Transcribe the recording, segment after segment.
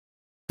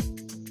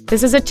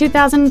This is a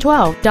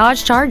 2012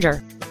 Dodge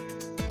Charger.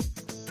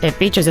 It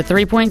features a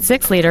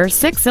 3.6-liter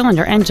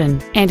six-cylinder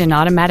engine and an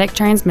automatic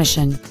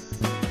transmission.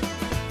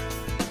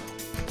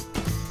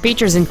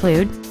 Features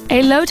include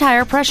a low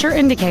tire pressure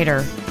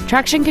indicator,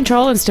 traction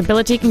control and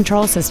stability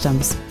control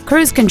systems,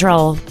 cruise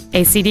control,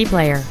 a CD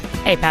player,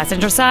 a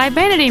passenger side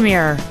vanity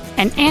mirror,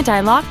 an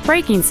anti-lock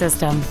braking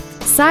system,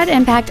 side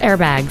impact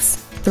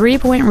airbags,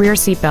 3-point rear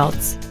seat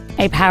belts,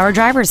 a power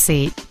driver's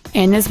seat,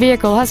 and this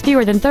vehicle has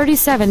fewer than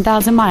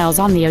 37,000 miles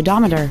on the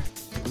odometer.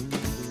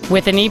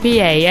 With an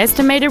EPA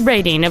estimated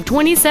rating of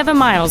 27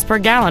 miles per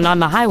gallon on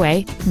the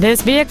highway,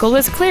 this vehicle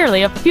is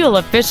clearly a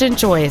fuel-efficient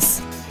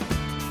choice.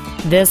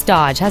 This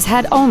Dodge has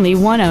had only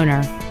one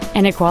owner,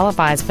 and it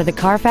qualifies for the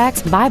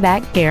Carfax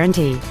buyback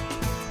guarantee.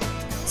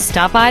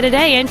 Stop by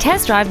today and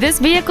test drive this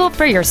vehicle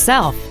for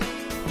yourself.